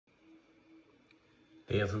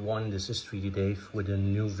Hey everyone, this is 3D Dave with a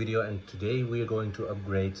new video, and today we are going to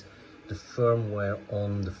upgrade the firmware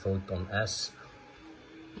on the Photon S.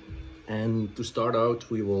 And to start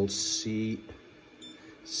out, we will see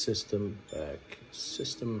system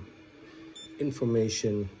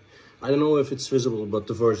information. I don't know if it's visible, but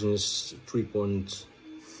the version is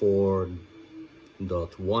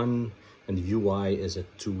 3.4.1 and the UI is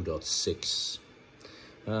at 2.6.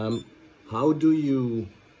 How do you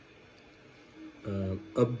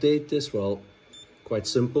update this? Well, quite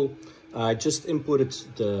simple. I just inputted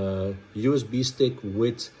the USB stick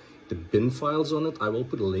with the bin files on it. I will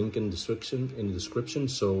put a link in the description,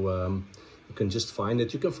 so you can just find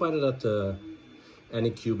it. You can find it at the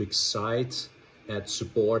Anycubic site at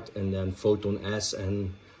support, and then Photon S,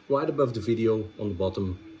 and right above the video on the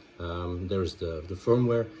bottom there's the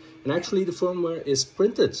firmware, and actually the firmware is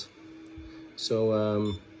printed.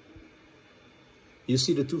 So you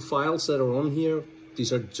see the two files that are on here.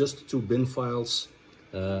 These are just two bin files.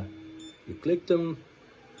 You click them,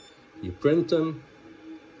 you print them.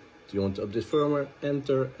 Do you want to update firmware?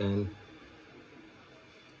 Enter, and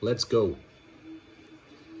let's go.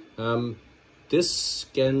 This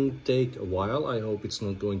can take a while. I hope it's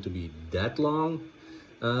not going to be that long.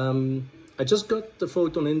 I just got the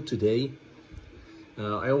Photon in today.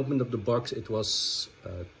 I opened up the box. It was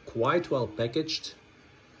quite well packaged,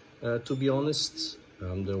 to be honest.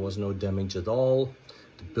 There was no damage at all.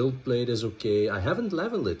 The build plate is okay. I haven't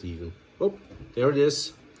leveled it even. Oh, there it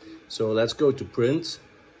is. So let's go to print.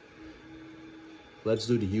 Let's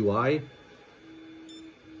do the UI.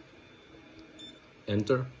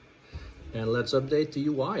 Enter. And let's update the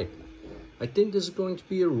UI. I think this is going to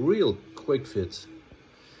be a real quick fit.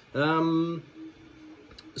 So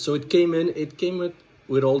it came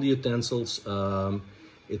with all the utensils.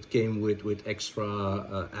 It came with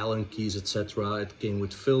extra Allen keys, etc. It came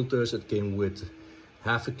with filters. It came with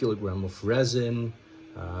half a kilogram of resin.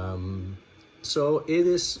 So it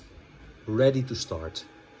is ready to start.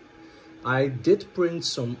 I did print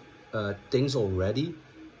some things already.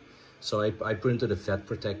 So I printed a VAT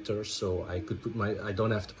protector, so I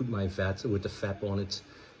don't have to put my VAT with the FAP on it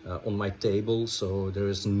on my table, so there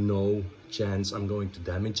is no chance I'm going to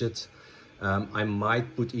damage it. I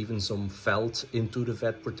might put even some felt into the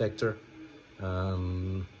VAT protector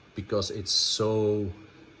because it's so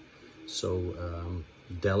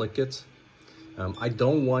delicate. I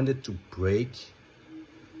don't want it to break.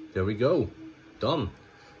 There we go, done.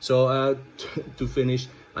 So to finish,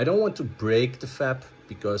 I don't want to break the FAP,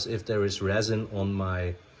 because if there is resin on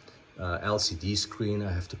my LCD screen,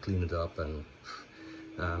 I have to clean it up, and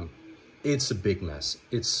it's a big mess.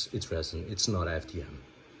 It's resin, it's not FDM.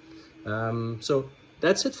 So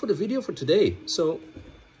that's it for the video for today. So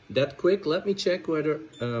that quick, let me check whether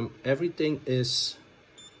everything is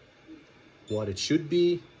what it should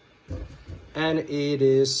be. And it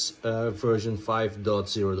is version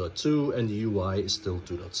 5.0.2 and the UI is still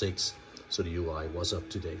 2.6. So the UI was up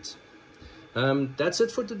to date. That's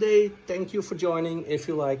it for today. Thank you for joining. If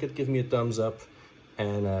you like it, give me a thumbs up.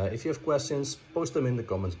 And if you have questions, post them in the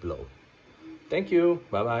comments below. Thank you.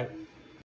 Bye-bye.